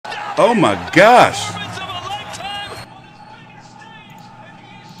Oh my gosh.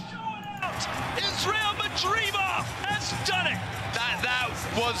 Israil Madrimov has done it. That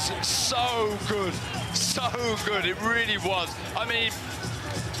was so good. So good. It really was. I mean,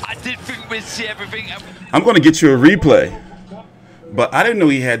 I did think we'd see everything. I'm going to get you a replay. But I didn't know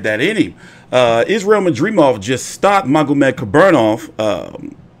he had that in him. Israil Madrimov just stopped Magomed Kurbanov. I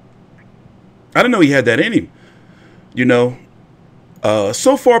didn't know he had that in him. You know,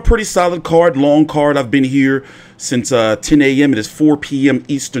 so far pretty solid card, long card. I've been here since 10 a.m. It is 4 p.m.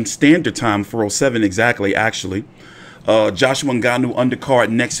 Eastern Standard Time, 4:07 exactly, actually. Joshua Ngannou undercard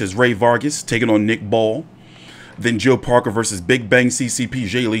next is Ray Vargas taking on Nick Ball. Then Joe Parker versus Big Bang CCP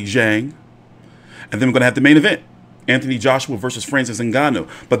Zheli Zhang. And then we're going to have the main event. Anthony Joshua versus Francis Ngannou.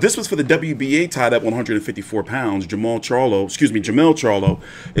 But this was for the WBA title at 154 pounds. Jamel Charlo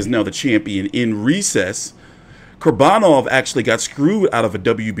is now the champion in recess. Kurbanov actually got screwed out of a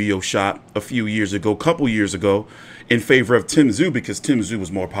WBO shot a couple years ago, in favor of Tszyu because Tszyu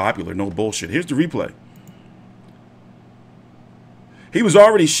was more popular. No bullshit. Here's the replay. He was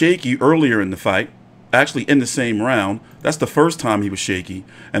already shaky earlier in the fight, actually in the same round. That's the first time he was shaky.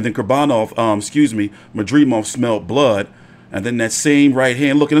 And then Madrimov smelled blood. And then that same right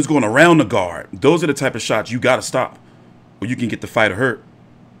hand, look, and it's going around the guard. Those are the type of shots you got to stop, or you can get the fighter hurt.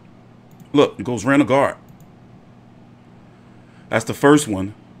 Look, it goes around the guard. That's the first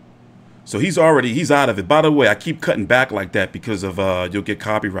one. So he's out of it. By the way, I keep cutting back like that because of you'll get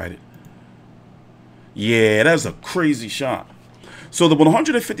copyrighted. Yeah, that's a crazy shot. So the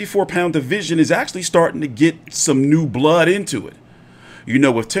 154-pound division is actually starting to get some new blood into it. You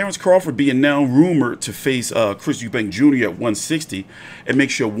know, with Terrence Crawford being now rumored to face Chris Eubank Jr. at 160, it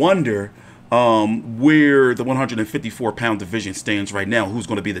makes you wonder where the 154-pound division stands right now. Who's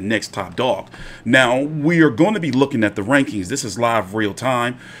going to be the next top dog? Now, we are going to be looking at the rankings. This is live real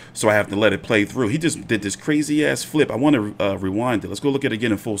time, so I have to let it play through. He just did this crazy-ass flip. I want to rewind it. Let's go look at it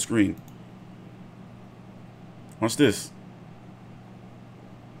again in full screen. Watch this.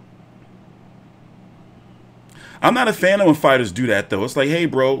 I'm not a fan of when fighters do that, though. It's like, hey,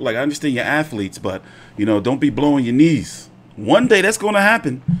 bro, like, I understand you're athletes, but, you know, don't be blowing your knees. One day that's going to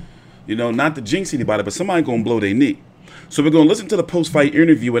happen. You know, not to jinx anybody, but somebody going to blow their knee. So we're going to listen to the post-fight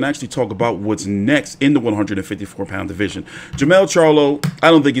interview and actually talk about what's next in the 154-pound division. Jamel Charlo,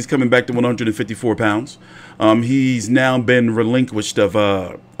 I don't think he's coming back to 154 pounds. He's now been relinquished of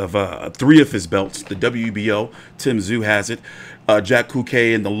 3 of his belts. The WBO, Tszyu has it. Jack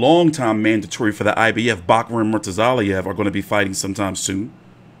Kuke and the longtime mandatory for the IBF, Bakr and Murtazaliev, are going to be fighting sometime soon.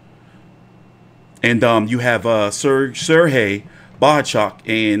 And you have Sergey Bahachuk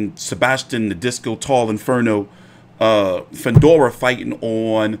and Sebastian the Disco Tall Inferno Fedorov fighting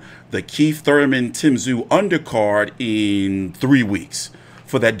on the Keith Thurman Tszyu undercard in 3 weeks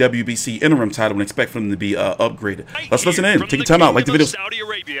for that WBC interim title, and expect for them to be upgraded. Let's listen in. Take your time out. Like the video. Saudi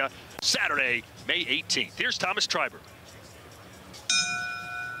Arabia, Saturday, May 18th. Here's Thomas Triber.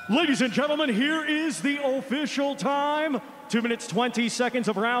 Ladies and gentlemen, here is the official time. 2 minutes, 20 seconds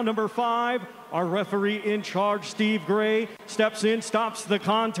of round number 5. Our referee in charge, Steve Gray, steps in, stops the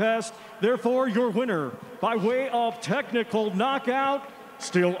contest. Therefore, your winner by way of technical knockout,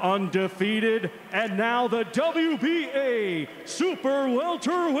 still undefeated, and now the WBA Super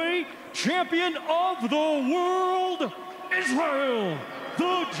Welterweight Champion of the World, Israil,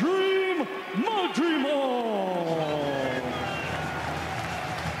 the Dream Madrimov.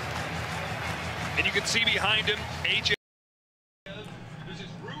 And you can see behind him, AJ.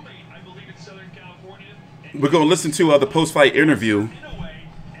 We're going to listen to the post-fight interview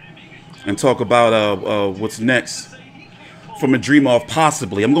and talk about what's next for Madrimov,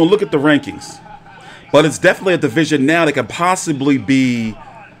 possibly. I'm going to look at the rankings. But it's definitely a division now that could possibly be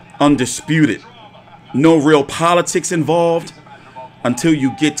undisputed. No real politics involved until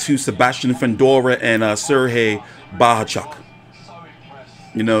you get to Sebastian Fedorov and Sergey Bahachuk.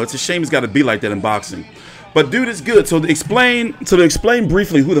 You know, it's a shame it's got to be like that in boxing. But dude, it's good. So to explain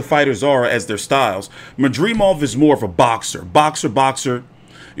briefly who the fighters are as their styles, Madrimov is more of a boxer. Boxer.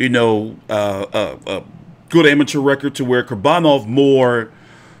 You know, good amateur record, to where Kurbanov more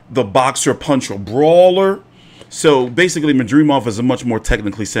the boxer, puncher, brawler. So basically, Madrimov is a much more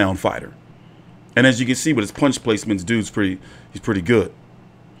technically sound fighter. And as you can see with his punch placements, he's pretty good.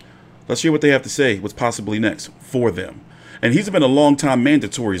 Let's hear what they have to say. What's possibly next for them. And he's been a long-time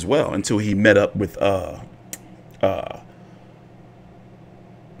mandatory as well until he met up with Michael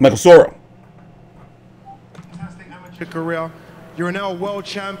Soro. Fantastic amateur career. You're now a world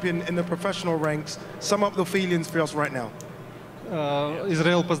champion in the professional ranks. Sum up the feelings for us right now.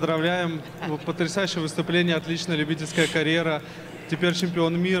 Израил, поздравляем. Потрясающее выступление, отличная любительская карьера. теперь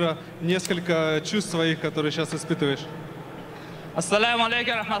чемпион мира, несколько чувств своих, которые сейчас испытываешь. Assalamu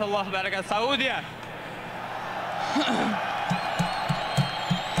alaikum rahmatullah barakatuh. Saudi.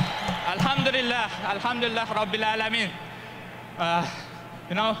 Alhamdulillah, Rabbil Alameen.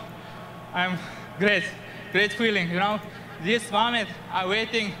 You know, I'm great feeling. You know, this moment I'm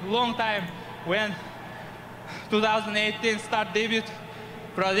waiting long time when 2018 start debut,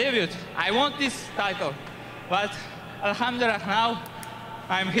 pro debut. I want this title, but Alhamdulillah now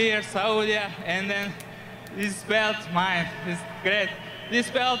I'm here, Saudi, and then this belt mine is great.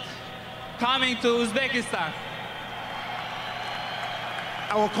 This belt coming to Uzbekistan.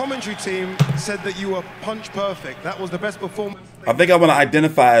 Our commentary team said that you were punch perfect. That was the best performance. I think I want to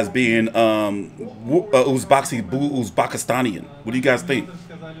identify as being Uzbekistanian. What do you guys think?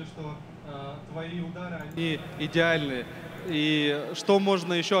 Они идеальные. И что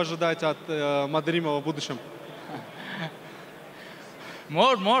можно еще ожидать от Madrimova в будущем?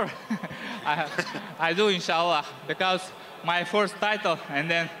 More. I do, inshallah, because my first title, and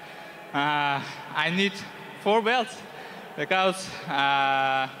then I need 4 belts, because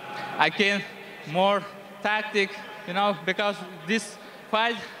I can more tactic, you know, because this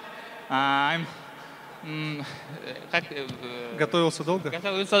fight I'm Готовился долго?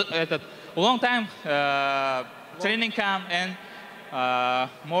 Готовился long time training camp and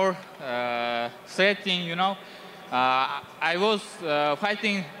more setting, you know. I was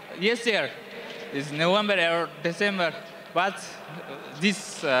fighting year, is November or December, but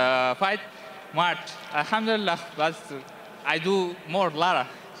this fight March. Alhamdulillah, but I do more Lara.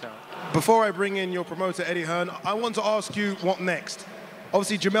 So. Before I bring in your promoter Eddie Hearn, I want to ask you what next.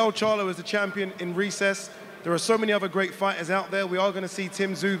 Obviously, Charlo is the champion in recess. There are so many other great fighters out there. We are going to see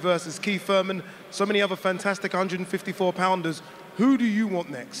Tszyu versus Keith Thurman. So many other fantastic 154-pounders. Who do you want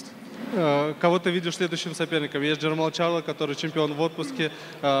next? Кого ты видишь следующим соперником? Есть Charlo, который чемпион в отпуске,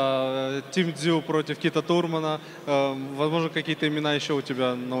 Tszyu против Кита Турмана. Возможно, какие-то имена еще у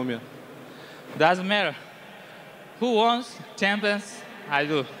тебя на уме? Doesn't matter. Who wants champions? I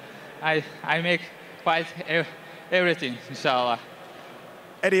do. I make fight everything, inshallah.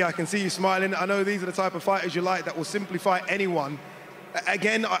 Eddie, I can see you smiling. I know these are the type of fighters you like that will simply fight anyone.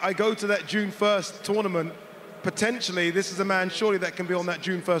 Again, I go to that June 1st tournament. Potentially, this is a man surely that can be on that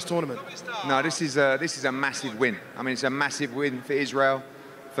June 1st tournament. No, this is a massive win. I mean, it's a massive win for Israil,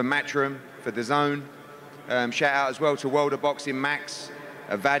 for Matchroom, for the Zone. Shout out as well to World of Boxing Max,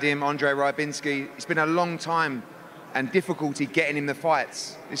 Vadim, Andre Rybinski. It's been a long time and difficulty getting him the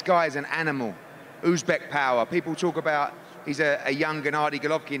fights. This guy is an animal. Uzbek power. People talk about he's a young Gennady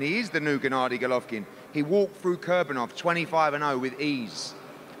Golovkin. He is the new Gennady Golovkin. He walked through Kurbanov 25-0 with ease.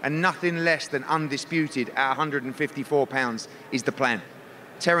 And nothing less than undisputed at 154 pounds is the plan.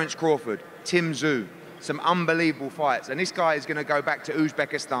 Terence Crawford, Tszyu, some unbelievable fights. And this guy is going to go back to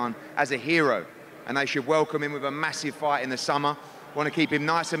Uzbekistan as a hero. And they should welcome him with a massive fight in the summer. Want to keep him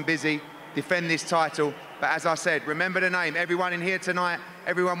nice and busy, defend this title. But as I said, remember the name. Everyone in here tonight,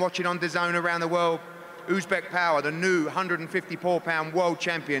 everyone watching on DAZN around the world, Uzbek power, the new 154-pound world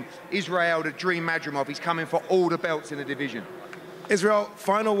champion, Israil, the Dream Madrimov. He's coming for all the belts in the division. Israil,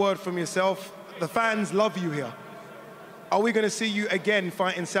 final word from yourself. The fans love you here. Are we going to see you again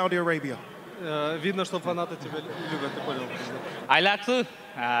fight in Saudi Arabia? Видно, что фанаты тебя любят, ты понял. I like to,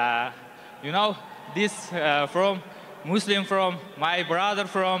 you know, this from Muslim, from my brother,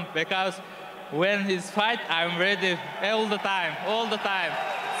 from, because when he's fight, I'm ready all the time.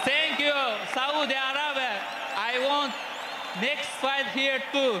 Thank you, Saudi Arabia. I want next fight here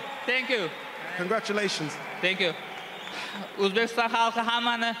too. Thank you. Congratulations. Thank you. O'zbekiston xalqi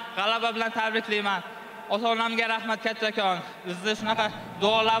hammani g'alaba bilan tabriklayman. Ota-onamga rahmat kattakon. Bizni shunaqa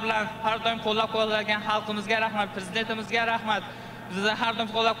duolar bilan har doim qo'llab-quvvatlayotgan xalqimizga rahmat, prezidentimizga rahmat. Bizni har doim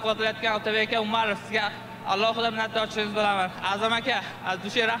qo'llab-quvvatlayotgan Otabek aka Umarov, sizga alohida minnatdorchiligimizni bilaman. Azam aka,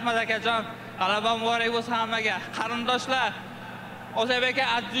 Abdushay rahmat akajon, g'alaba muborak bo'lsin hammaga. Qarindoshlar, Otabek aka,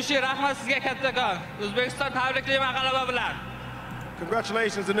 Abdushay rahmat sizga kattakon. O'zbekiston tabriklayman g'alaba bilan.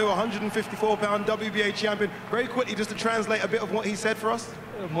 Congratulations, the new 154-pound WBA champion. Very quickly, just to translate a bit of what he said for us.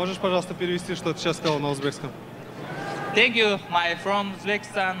 Можешь, пожалуйста, перевести, что ты сейчас сказал на узбекском? Thank you, from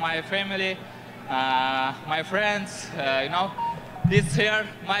Uzbekistan, my family, my friends, you know, this here,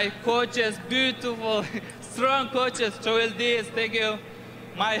 my coaches, beautiful, strong coaches, Joel Diaz, thank you.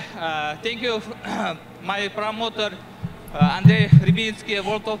 Thank you, my promoter, Andrei Rybinski,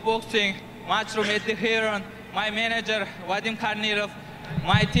 World of Boxing, Matchroom, Hearn, my manager, Vadim Karnirov,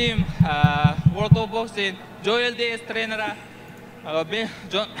 my team, World of Boxing, Joel Diaz, trainer,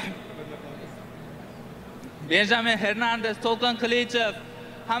 Benjamin Hernandez, Tolkan Klichev,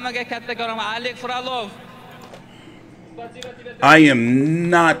 hammaga kattakon rahmat, Alek Frolov. I am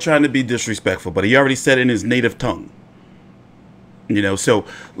not trying to be disrespectful, but he already said it in his native tongue. You know, so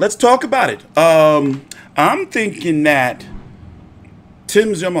let's talk about it. I'm thinking that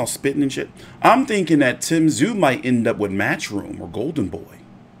Tszyu, I'm all spitting and shit. I'm thinking that Tszyu might end up with Matchroom or Golden Boy.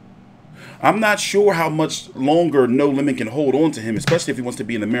 I'm not sure how much longer No Limit can hold on to him, especially if he wants to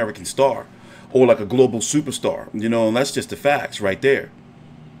be an American star or like a global superstar. You know, and that's just the facts right there.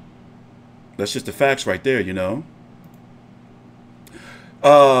 That's just the facts right there, you know.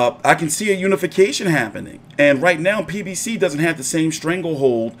 I can see a unification happening. And right now, PBC doesn't have the same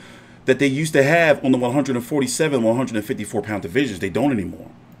stranglehold that they used to have on the 147, 154-pound divisions. They don't anymore.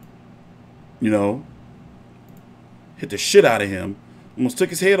 You know, hit the shit out of him. Almost took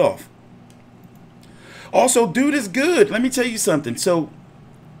his head off. Also, dude is good. Let me tell you something. So,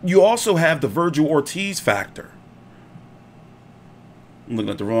 you also have the Virgil Ortiz factor. I'm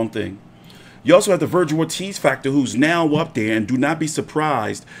looking at the wrong thing. You also have the Virgil Ortiz factor, who's now up there, and do not be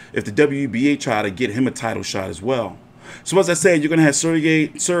surprised if the WBA try to get him a title shot as well. So as I said, you're going to have Sergey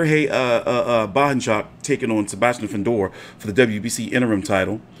Bahanchuk taking on Sebastian Fedor for the WBC interim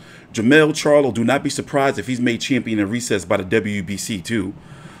title. Jamel Charlo, do not be surprised if he's made champion in recess by the WBC too.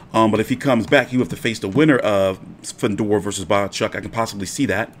 But if he comes back, he'll have to face the winner of Fedor versus Bahanchuk. I can possibly see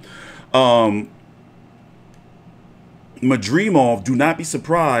that. Madrimov, do not be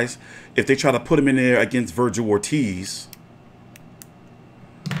surprised if they try to put him in there against Virgil Ortiz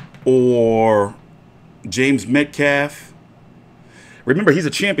or James Metcalf. Remember, he's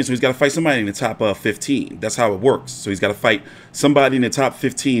a champion, so he's got to fight somebody in the top 15. That's how it works. So he's got to fight somebody in the top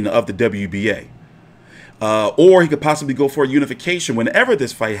 15 of the WBA. Or he could possibly go for a unification whenever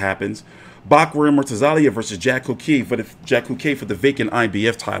this fight happens. Bakram or Tazalia versus Jack Couquet for the vacant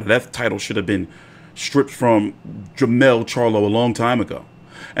IBF title. That title should have been stripped from Jamel Charlo a long time ago.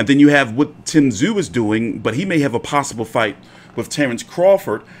 And then you have what Tszyu is doing, but he may have a possible fight with Terrence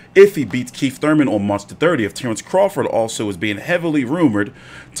Crawford if he beats Keith Thurman on March the 30th. Terrence Crawford also is being heavily rumored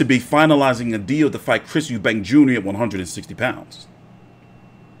to be finalizing a deal to fight Chris Eubank Jr. at 160 pounds.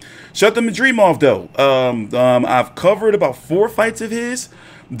 Shut the Madrimov, though. I've covered about 4 fights of his.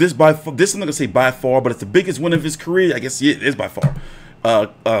 This I'm not going to say by far, but it's the biggest win of his career. I guess it is by far.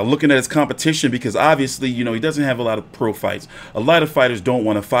 Looking at his competition, because obviously, you know, he doesn't have a lot of pro fights. A lot of fighters don't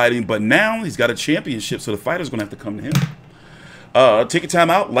want to fight him, but now he's got a championship, so the fighter's going to have to come to him. Take a time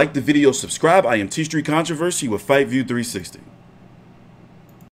out, like the video, subscribe. I am TstreeT Controversy with FightView 360.